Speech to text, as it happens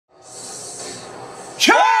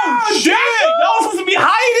shit! Y'all supposed to be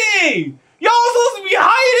hiding! Y'all supposed to be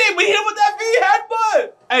hiding! We hit with that V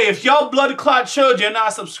headbutt! Hey, if y'all blood clot children are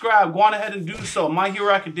not subscribed, go on ahead and do so. My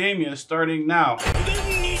Hero Academia is starting now.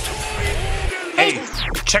 Hey,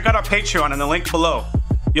 check out our Patreon in the link below.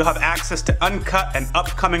 You'll have access to uncut and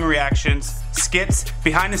upcoming reactions, skits,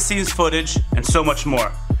 behind the scenes footage, and so much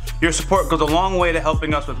more. Your support goes a long way to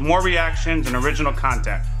helping us with more reactions and original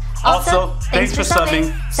content. Also, thanks for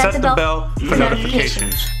subbing. Set the bell for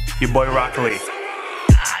notifications. Your boy YaBoyRockLee.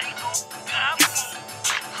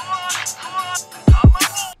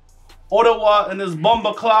 Ottawa and his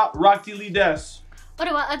bomba clock, YaBoyRockLee des.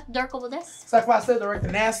 Ottawa, Darkable des. Sacrifice the right,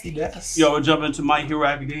 the nasty des. Yo, we're jumping into My Hero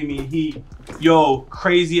Academia Heat. Yo,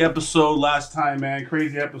 crazy episode last time, man.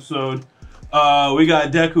 Crazy episode. We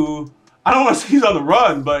got Deku. I don't want to say he's on the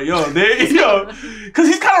run, but yo, because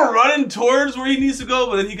he's kind of running towards where he needs to go,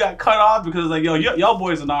 but then he got cut off because like, yo, y'all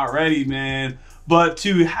boys are not ready, man. But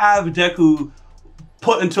to have Deku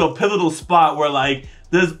put into a pivotal spot where like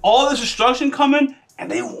there's all this destruction coming, and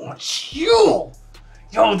they want you.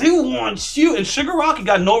 Yo, they want you. And Sugar Rocket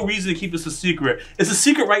got no reason to keep this a secret. It's a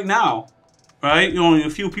secret right now, right? You know, a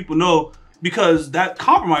few people know because that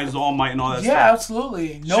compromises All Might and all that stuff. Yeah,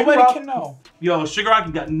 absolutely. Nobody can know. Yo, Sugar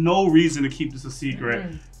Rocket got no reason to keep this a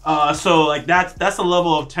secret. So like that's a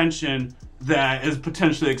level of tension that is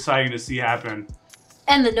potentially exciting to see happen.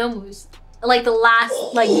 And the Nomus. Like the last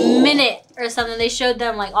minute or something, they showed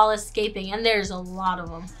them like all escaping, and there's a lot of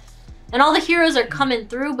them. And all the heroes are coming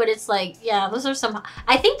through, but it's like, yeah, those are some.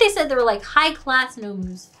 I think they said they were like high class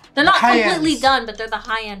Nomus. They're not completely done, but they're the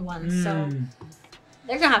high end ones. So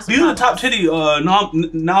they're gonna have some. These are the top titty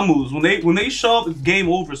Namus. When they show up, it's game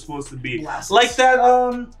over. Supposed to be like that.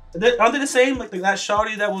 Aren't they the same? Like that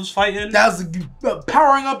shawty that was fighting. That was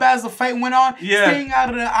powering up as the fight went on. Yeah. Staying out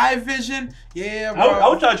of the eye vision. Yeah, bro. I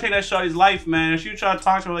would try to change that shawty's life, man. She would try to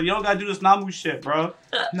talk to her like, you don't gotta do this Namu shit, bro.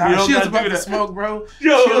 Nah, she was about to smoke, bro. She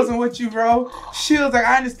wasn't with you, bro. She was like,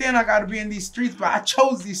 I understand I gotta be in these streets, but I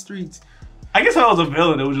chose these streets. I guess if I was a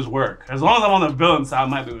villain, it would just work. As long as I'm on the villain side, I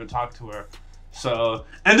might be able to talk to her. So,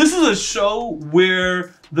 and this is a show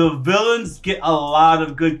where the villains get a lot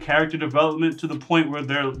of good character development to the point where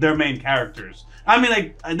they're main characters. I mean,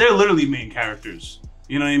 like, they're literally main characters.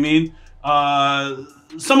 You know what I mean?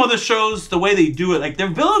 Some of the shows, the way they do it, like their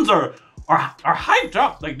villains are hyped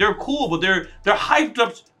up. Like they're cool, but they're hyped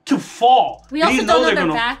up to fall. We also don't know their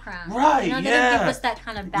background. Right? You know, they didn't give us that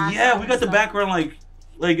kind of background. Yeah, we got the background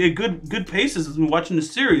like at good paces as we're watching the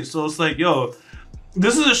series. So it's like, yo,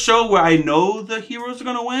 this is a show where I know the heroes are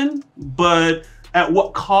gonna win, but at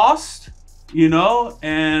what cost? You know,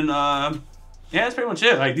 and yeah, that's pretty much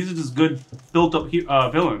it. Like these are just good built-up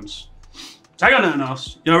villains. So I got nothing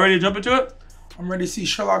else. Y'all ready to jump into it? I'm ready to see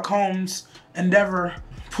Sherlock Holmes Endeavor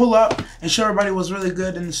pull up and show everybody what's really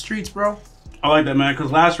good in the streets, bro. I like that, man,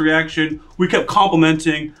 because last reaction, we kept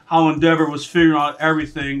complimenting how Endeavor was figuring out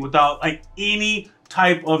everything without like any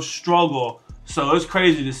type of struggle. So it's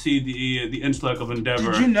crazy to see the intellect of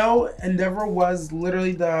Endeavor. Did you know Endeavor was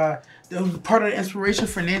literally the part of the inspiration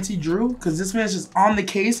for Nancy Drew? Because this man's just on the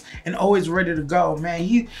case and always ready to go,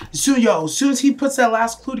 man. As soon as he puts that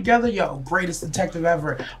last clue together, yo, greatest detective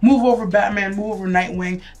ever. Move over Batman, move over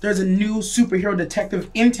Nightwing. There's a new superhero detective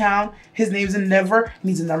in town. His name's Endeavor, and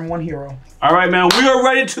he's the #1 hero. All right, man, we are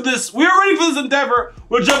ready for this Endeavor.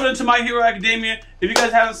 We're jumping into My Hero Academia. If you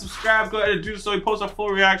guys haven't subscribed, go ahead and do so. We post our full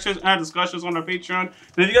reactions and our discussions on our Patreon.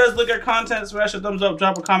 And if you guys look at content, smash a thumbs up,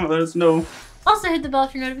 drop a comment, let us know. Also hit the bell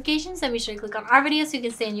for notifications and be sure to click on our videos so you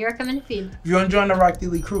can stay in your recommended feed. If you're enjoying the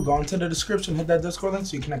YaBoyRockLee crew, go into the description, hit that Discord link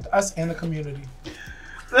so you can connect to us and the community.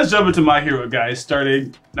 Let's jump into My Hero, guys,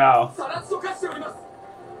 starting now.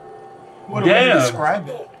 What do we describe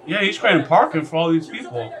it? Yeah, he's creating parking for all these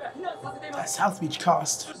people. That South Beach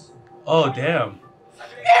cost. Oh, damn.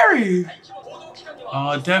 Mary!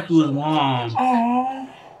 Oh, Deku's mom. Aww.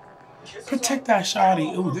 Protect that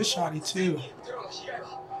shawty. Ooh, this shawty too.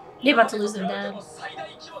 They about to lose their dad.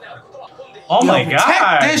 Oh my protect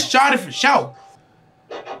god. This shawty for sure.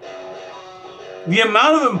 The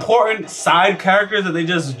amount of important side characters that they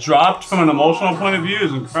just dropped from an emotional point of view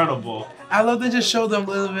is incredible. I love they just show them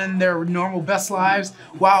living their normal best lives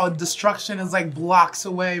while destruction is like blocks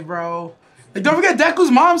away, bro. Like, don't forget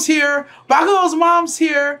Deku's mom's here, Bakugo's mom's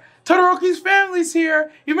here, Todoroki's family's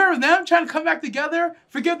here. You remember them trying to come back together,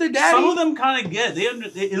 forgive their daddy? Some of them kind of get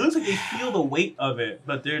it. It looks like they feel the weight of it,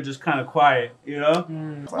 but they're just kind of quiet, you know?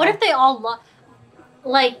 What if they all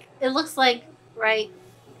like, it looks like, right?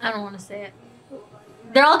 I don't want to say it.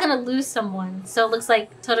 They're all gonna lose someone. So it looks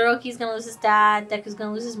like Todoroki's gonna lose his dad, Deku's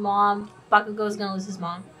gonna lose his mom, Bakugo's gonna lose his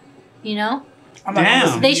mom. You know? I'm not gonna Damn.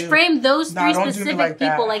 listen to They you. framed those Nah, three don't do me specific like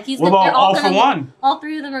that. people. Like What about they're all for gonna one? all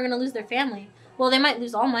three of them are gonna lose their family. Well, they might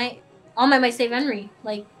lose All Might. All Might might save Henry.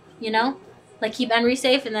 Like, you know, like keep Henry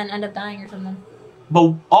safe and then end up dying or something.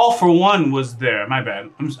 But All for One was there. My bad.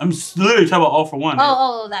 I'm literally talking about All for One.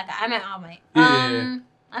 Oh, that guy. I meant All Might. Yeah.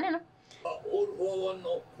 I don't know.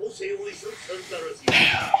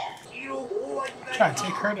 Try to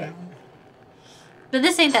take her down. But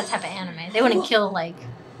this ain't that type of anime. They wouldn't kill like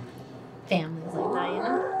families like that, you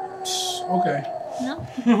know? Okay.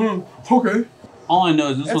 No. Okay. All I know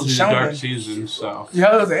is this That's was the dark shonen. season, so.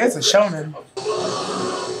 Yeah, it's a shonen.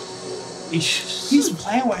 He's He's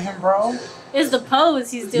playing with him, bro. It's the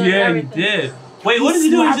pose he's doing. yeah, he everything. did. Wait, what He's is he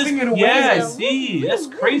doing? slapping it away. Yeah, I So- see. That's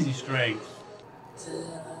crazy strength.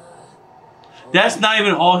 That's not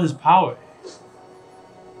even all his power.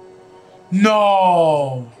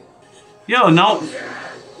 No. Yo, no.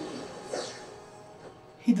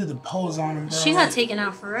 He did the pose on him, bro. She got taken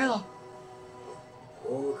out for real.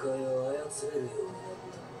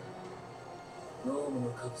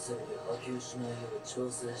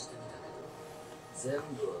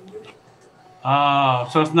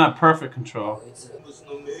 So it's not perfect control.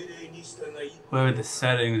 Whatever the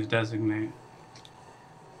settings designate.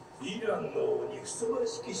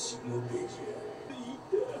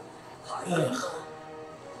 Ugh.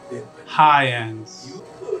 High ends.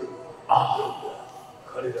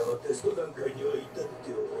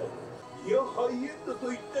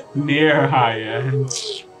 Near high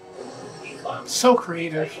ends. So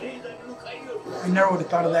creative. I never would have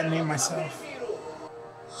thought of that name myself.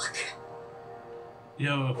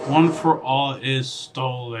 Yo, if One for All is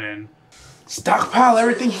stolen. Stockpile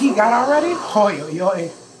everything he got already? Hoi, yo,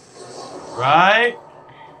 yo. Right?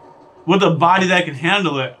 With a body that can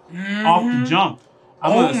handle it off the jump.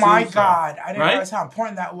 I'm Oh gonna my assume so. god. I didn't Right? realize how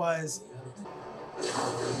important that was.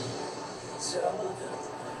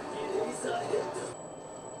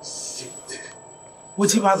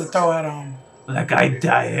 What's he about to throw at him? That guy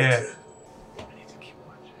die here.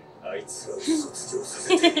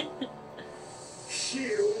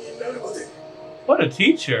 What a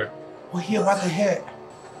teacher. What he about to hit?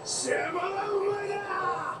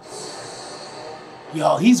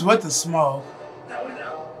 Yo, he's with the smoke.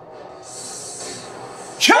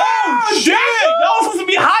 Oh shit! Y'all supposed to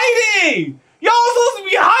be hiding! Y'all supposed to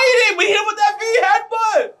be hiding! We hit him with that V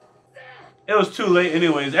headbutt! It was too late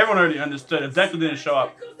anyways. Everyone already understood. If Deku didn't show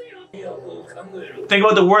up. Think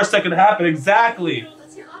about the worst that could happen. Exactly.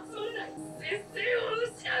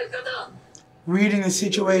 Reading the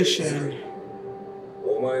situation.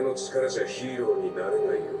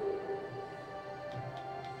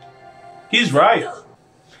 He's right.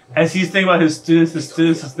 As he's thinking about his students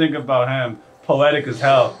is thinking about him. Poetic as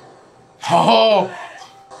hell. Oh,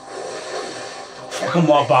 Fuck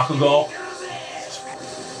him up, Bakugo.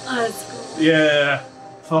 Oh, that's cool. Yeah.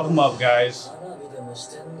 Fuck him up, guys.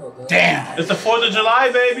 damn. It's the 4th of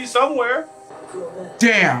July, baby, somewhere.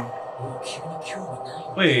 Damn.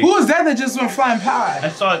 Wait. Who was that just went flying I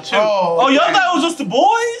past? saw it too. Oh, Oh, y'all okay. thought it was just the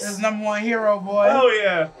His boys? #1 hero, boy. Oh,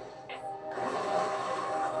 yeah.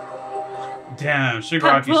 Damn, That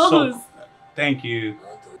Shigaraki's pose. so... Thank you.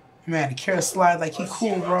 Man, the carrot slide like he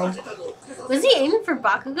cool, bro. Was he aiming for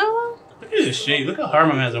Bakugo? Look at this shit. Look how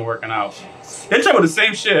Harmon has it working out. They're talking about the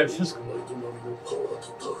same shit. Just...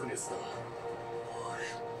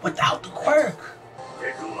 Without the quirk.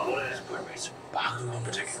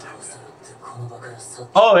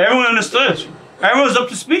 Oh, everyone understood. Everyone's up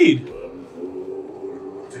to speed.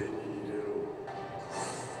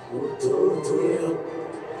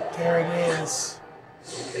 There it is.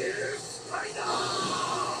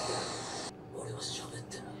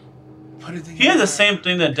 Put it together. He has the same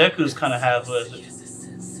thing that Deku's kind of has with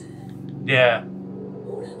it. Yeah.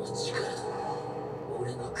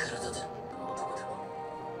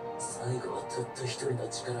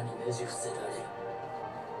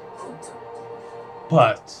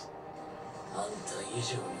 But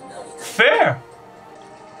fair.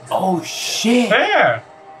 Oh shit. Fair.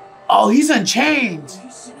 Oh, he's unchained.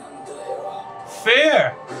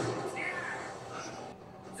 Fair.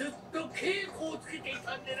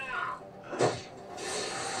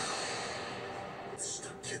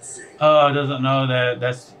 Oh, doesn't know that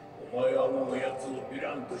that's...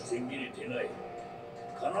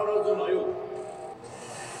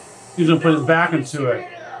 He's gonna put his back into it.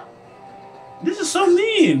 This is so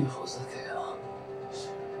mean.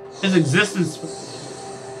 His existence...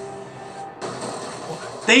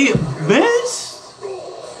 They missed?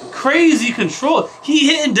 Crazy control. He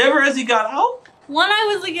hit Endeavor as he got out? One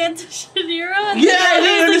eye was against Shinira. And Yeah, I the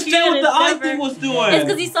didn't other was understand what the eye Endeavor. thing was doing. It's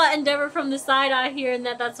because he saw Endeavor from the side eye here, and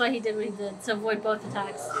that's why he did what he did to avoid both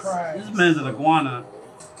attacks. Christ. This man's an iguana.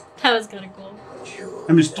 That was kind of cool.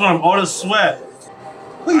 I'm just throwing all the sweat.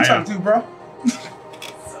 Who you talking to, bro?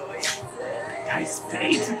 Nice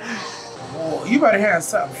fate. Oh, you better have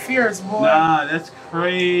something fierce, boy. Nah, that's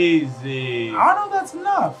crazy. I don't know if that's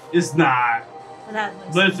enough. It's not. That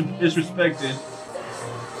looks But it's respected.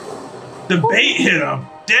 The bait hit him.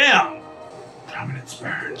 Damn. Prominence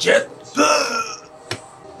burn. Jet.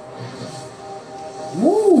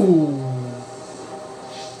 Ooh.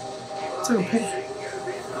 Took a pic.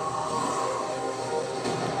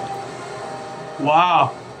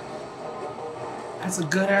 Wow. That's a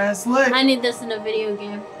good ass lick. I need this in a video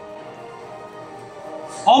game.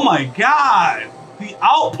 Oh my god. The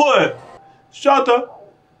output. Shut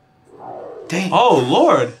up. Damn. Oh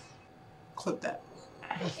lord. Clip that.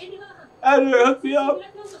 Editor, hook me up.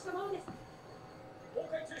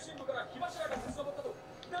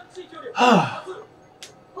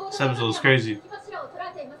 This episode is crazy.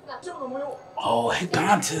 Oh,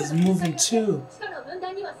 Hidanta is moving too.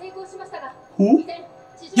 Who?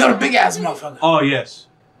 Yo, the big ass motherfucker. Oh yes.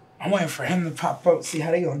 I'm waiting for him to pop up. See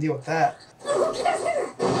how they gonna deal with that.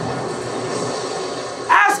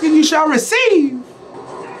 Asking you shall receive.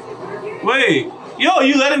 Wait. Yo,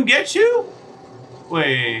 you let him get you?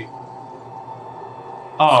 Wait.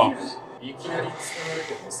 Oh.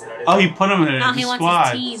 Oh, he put him in Now a he wants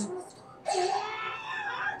squad. his team.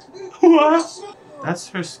 What? That's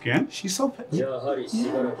her skin? She's so.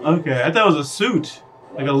 Okay, I thought it was a suit.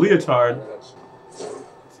 Like a leotard.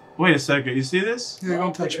 Wait a second, you see this? He's like,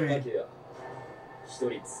 don't touch me.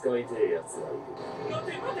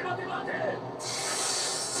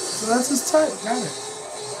 So that's his type. Got it.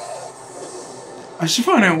 Oh, she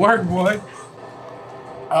putting in work, boy.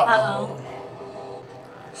 Uh-oh.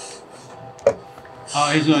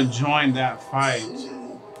 Oh, he's gonna join that fight.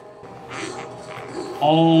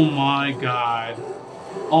 Oh my god.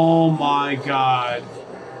 Oh my god.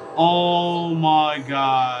 Oh my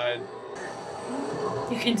god.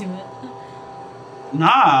 You can do it.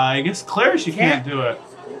 Nah, I guess Claire, she can't do it.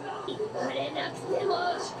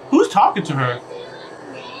 Who's talking to her?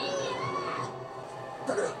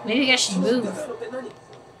 Maybe you guys should move.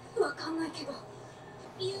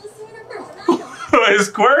 His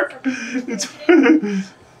quirk?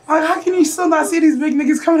 How can you still not see these big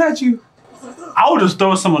niggas coming at you? I would just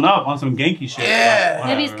throw someone up on some Genki shit. Yeah. Like,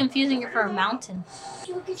 Maybe he's whatever. confusing her for a mountain.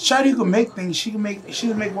 Shawty can make things. She can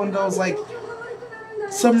make one of those like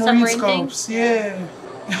submarine scopes. Yeah.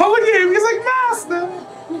 Oh, look at him. He's like master.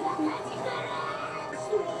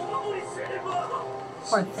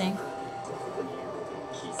 Poor thing.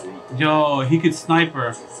 Yo, he could snipe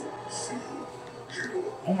her.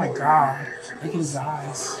 Oh my god. Look at his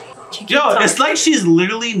eyes. Yo, it's like she's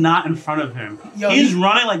literally not in front of him. Yo, He's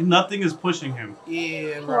running like nothing is pushing him.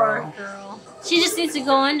 Yeah, Poor bro. girl. She just needs to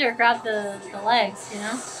go under, grab the legs, you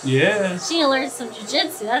know? Yeah. She needs to learn some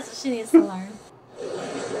jujitsu. That's what she needs to learn.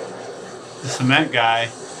 The cement guy.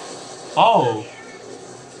 Oh.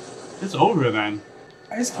 It's over then.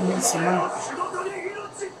 I just can make some out.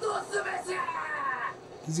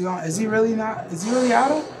 Is he really not? Is he really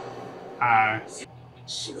out of?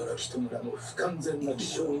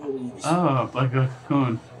 Oh, like a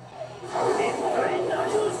cocoon.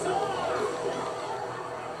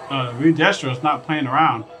 Reed Destro's not playing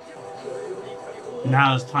around.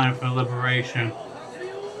 Now it's time for liberation.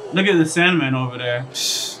 Look at the Sandman over there.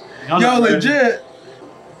 Yo, legit.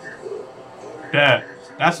 Yeah,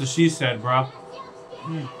 that's what she said, bro.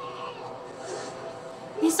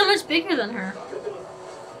 He's so much bigger than her.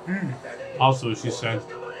 Also, she said.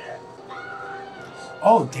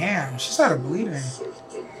 Oh, damn. She started bleeding.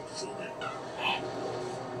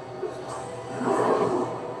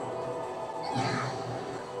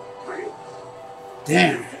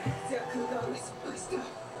 Damn.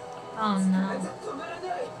 Oh no.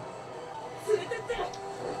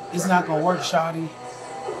 It's not gonna work, shawty.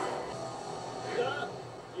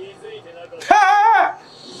 Ha!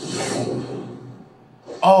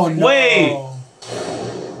 Oh no.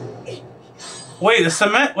 Wait, the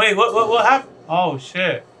cement? Wait, what happened? Oh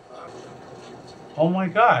shit. Oh my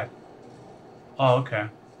god. Oh, okay.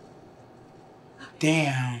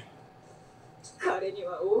 Damn. Did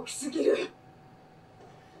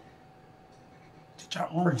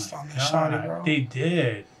y'all burst on the shawty, bro? They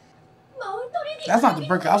did. That's not the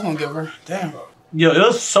brick I was gonna give her. Damn. Yo, it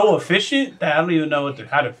was so efficient that I don't even know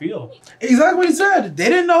how to feel. Exactly what he said. They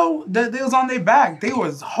didn't know that they was on their back. They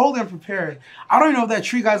was wholly unprepared. I don't even know if that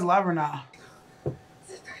tree guy's alive or not.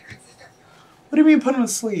 What do you mean put him to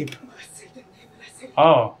sleep?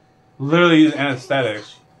 Oh, literally use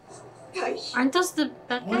anesthetics. Aren't those the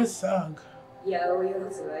bad What a guys? sug.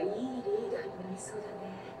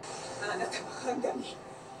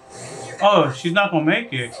 Oh, she's not gonna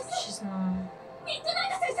make it. She's not.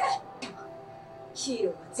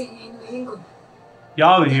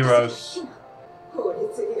 Y'all the heroes.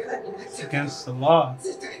 It's against the law.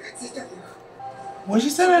 When she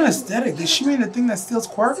said anesthetic, did she mean the thing that steals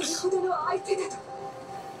quirks?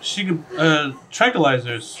 She could,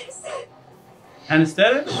 tranquilizers.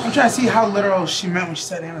 Anesthetics? I'm trying to see how literal she meant when she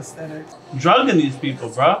said anesthetic. Drugging these people,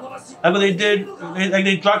 bro. Like what they did,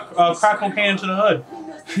 they dropped crack cocaine into the hood.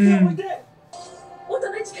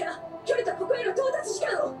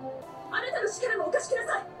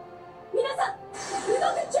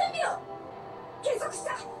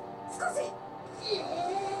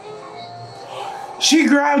 She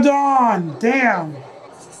grabbed on! Damn!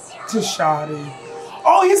 To Shoddy.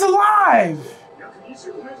 Oh, he's alive!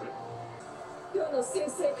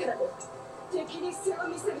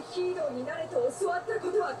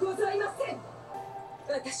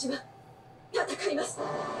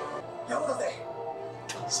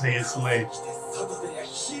 Say it's late.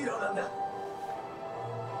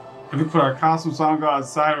 If we put our costumes on, go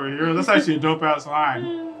outside over here, that's actually a dope ass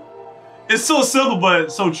line. It's so simple,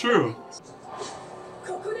 but so true.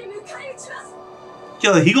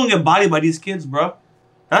 Yo, he gonna get bodied by these kids, bro.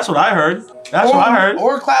 That's what I heard. That's what I heard.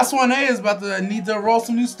 Or Class 1A is about to need to enroll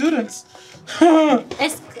some new students. I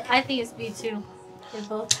think it's B2.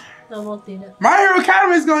 They'll both need it. My Hero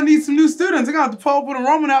Academy is gonna need some new students. They're gonna have to pull up with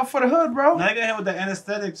enrollment out for the hood, bro. Now you get hit with the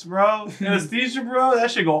anesthetics, bro. Anesthesia, bro. That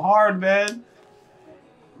shit go hard, man.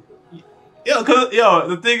 Yo,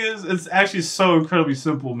 the thing is, it's actually so incredibly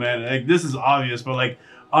simple, man. Like, this is obvious, but like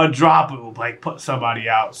a drop will like put somebody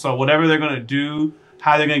out. So whatever they're gonna do,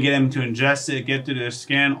 how they're gonna get them to ingest it, get through their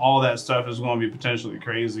skin, all that stuff is gonna be potentially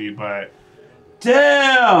crazy. But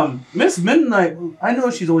damn, Miss Midnight. I know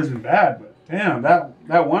she's always been bad, but damn,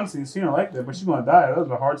 that one scene, she don't like that, but she's gonna die. That was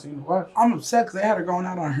a hard scene to watch. I'm upset because they had her going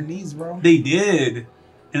out on her knees, bro. They did,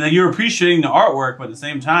 and then you're appreciating the artwork, but at the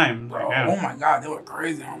same time, Bro, like, oh my god, they were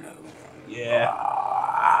crazy on that. yeah.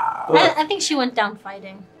 I think she went down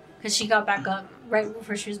fighting because she got back up right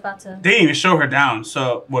before she was about to. They didn't even show her down,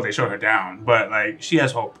 so well they showed her down, but like she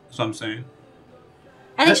has hope. That's what I'm saying.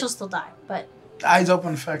 I think she'll still die, but The eyes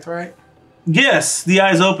open effect, right? Yes, the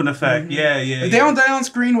eyes open effect. Yeah. If they don't die on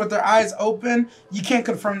screen with their eyes open, you can't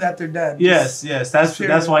confirm that they're dead. Yes.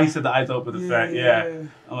 That's why he said the eyes open effect. Yeah.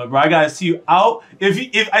 I'm like, bro, I gotta see you out.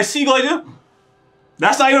 If I see you like this,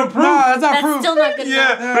 that's not even proof. No, that's not that's proof. still not good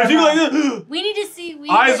enough. Yeah, but if you go like this, We need to see.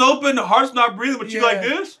 eyes open, heart's not breathing, but you Yeah. like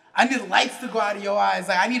this. I need lights to go out of your eyes.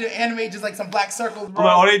 Like I need to animate just like some black circles, bro.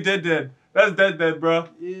 Bro, oh, they dead. That's dead, bro.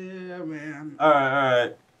 Yeah, man. All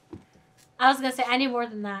right. I was gonna say I need more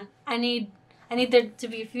than that. I need there to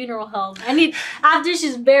be a funeral held. I need after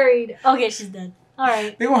she's buried. Okay, she's dead. All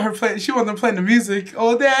right. They want her play. She want them playing the music.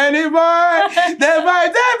 Oh, Danny boy, dead boy,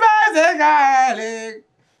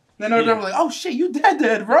 Then they're like, oh shit, you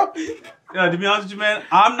dead, bro. Yeah, to be honest with you, man,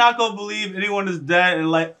 I'm not gonna believe anyone is dead. And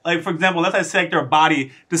like for example, unless I see like their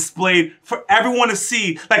body displayed for everyone to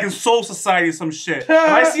see, like in Soul Society or some shit. If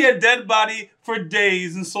I see a dead body for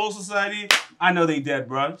days in Soul Society, I know they dead,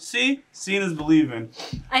 bro. See, seeing is believing.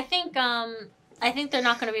 I think they're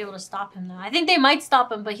not gonna be able to stop him though. I think they might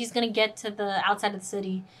stop him, but he's gonna get to the outside of the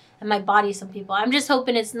city and might body some people. I'm just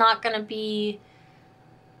hoping it's not gonna be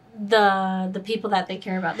the people that they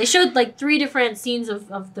care about. They showed like 3 different scenes of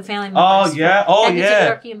the family members. Oh yeah,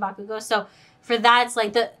 Yorkie and Bakugo. So for that, it's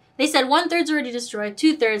like they said 1/3's already destroyed,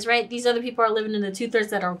 2/3, right? These other people are living in the 2/3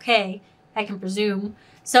 that are okay, I can presume.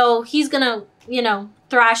 So he's gonna,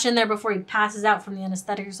 thrash in there before he passes out from the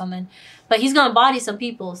anesthetic or something. But he's gonna body some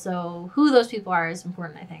people. So who those people are is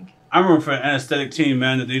important, I think. I remember for an anesthetic team,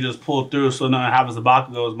 man, that they just pulled through so nothing happens to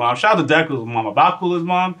Bakugo's mom. Shout out to Deku's mom. Bakugo's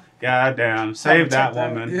mom, goddamn, save that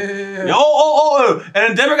woman. Yeah. Yo, and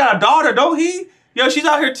then Denver got a daughter, don't he? Yo, she's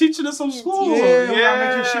out here teaching us some school. Yeah, we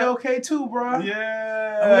gotta make sure she okay too, bro.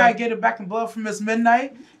 Yeah. And we gotta get it back in blood from Miss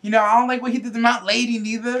Midnight. I don't like what he did to Mount Lady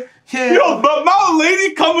neither. Yeah. Yo, but Mount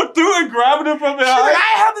Lady coming through and grabbing him from She's behind. like, I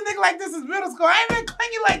ain't had the nigga like this since middle school. I ain't been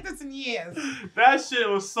clingy like this in years. That shit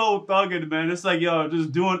was so thugging, man. It's like, yo,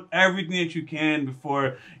 just doing everything that you can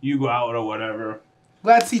before you go out or whatever.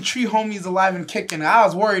 Glad to see Tree Homies alive and kicking. I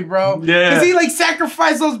was worried, bro. Yeah. Because he like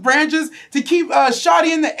sacrificed those branches to keep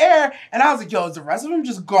Shawty in the air. And I was like, yo, is the rest of them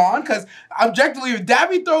just gone? Because objectively, if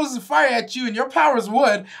Dabby throws fire at you and your power's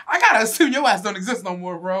wood, I gotta assume your ass don't exist no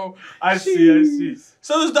more, bro. I see.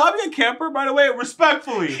 So is Dabby a camper, by the way?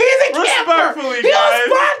 Respectfully. He's a camper. Respectfully, He guys.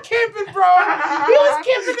 was spawn camping, bro. He was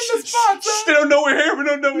camping in the spot, son. They don't know we're here. We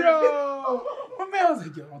don't know we're here. Yo. My man was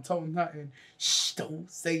like, yo, don't tell him nothing. Shh, don't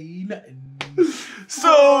say nothing.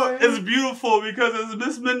 So it's beautiful because as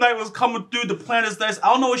Miss Midnight was coming through, the plan is nice. I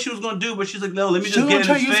don't know what she was gonna do, but she's like, no, let me just get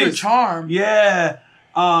in his face. Her charm. Yeah.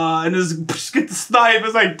 And just get the snipe.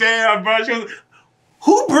 It's like, damn, bro. She goes,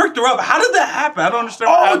 who bricked her up? How did that happen? I don't understand.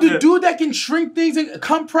 Oh, the dude that can shrink things and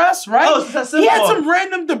compress, right? Oh, it's that simple. He had some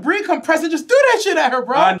random debris compress and just threw that shit at her,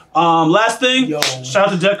 bro. Last thing, Yo.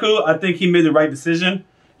 shout out to Deku. I think he made the right decision.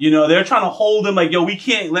 You know, they're trying to hold him like, yo, we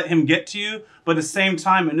can't let him get to you. But at the same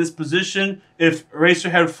time, in this position, if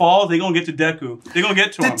Eraserhead falls, they're going to get to Deku. They're going to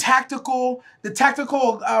get to him. The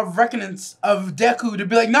tactical reckonance of Deku to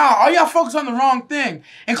be like, nah, all y'all focus on the wrong thing.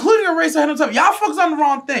 Including Eraserhead himself. Y'all focus on the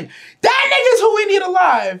wrong thing. That nigga's who we need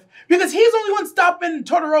alive. Because he's the only one stopping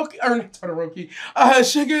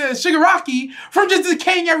Shigaraki from just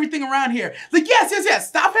decaying everything around here. Like, yes.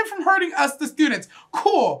 Stop him from hurting us, the students.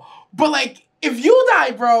 Cool. But like, if you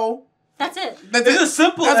die, bro. That's it. It's as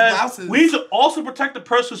simple as we need to also protect the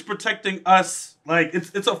person who's protecting us. Like,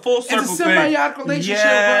 it's a full circle thing. It's a symbiotic relationship,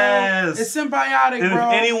 bro. It's symbiotic, and bro.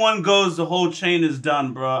 if anyone goes, the whole chain is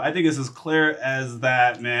done, bro. I think it's as clear as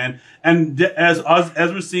that, man. And as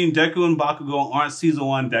we're seeing, Deku and Bakugo aren't Season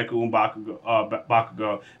 1 Deku and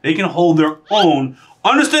Bakugo. They can hold their own.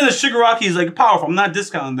 Understand that Shigaraki is, like, powerful. I'm not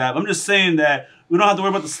discounting that. I'm just saying that we don't have to worry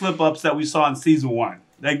about the slip-ups that we saw in Season 1.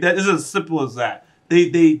 Like, that is as simple as that.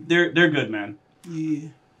 They're good, man. Yeah.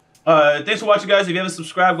 Thanks for watching, guys. If you haven't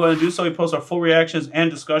subscribed, go ahead and do so. We post our full reactions and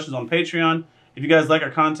discussions on Patreon. If you guys like our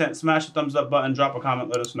content, smash the thumbs up button, drop a comment,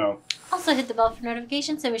 let us know. Also hit the bell for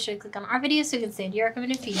notifications and be sure to click on our videos so you can stay in your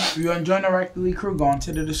recommended feed. If you're enjoying the YaBoyRockLee crew, go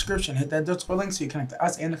into the description. Hit that Discord link so you connect to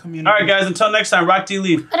us and the community. Alright, guys. Until next time,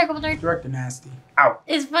 YaBoyRockLee. Director Nasty. Out.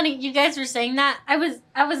 It's funny, you guys were saying that. I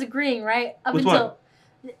was agreeing, right? Up With until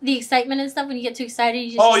the excitement and stuff. When you get too excited,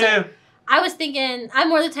 you just Oh, yeah. I was thinking, I'm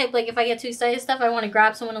more the type, like, if I get too excited and stuff, I want to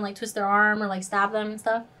grab someone and, like, twist their arm or, like, stab them and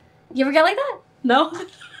stuff. You ever get like that? No?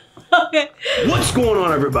 Okay. What's going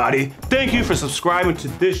on, everybody? Thank you for subscribing to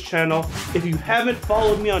this channel. If you haven't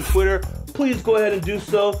followed me on Twitter, please go ahead and do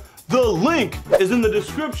so. The link is in the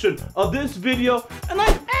description of this video, and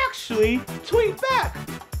I actually tweet back.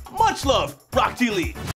 Much love, YaBoyRockLee.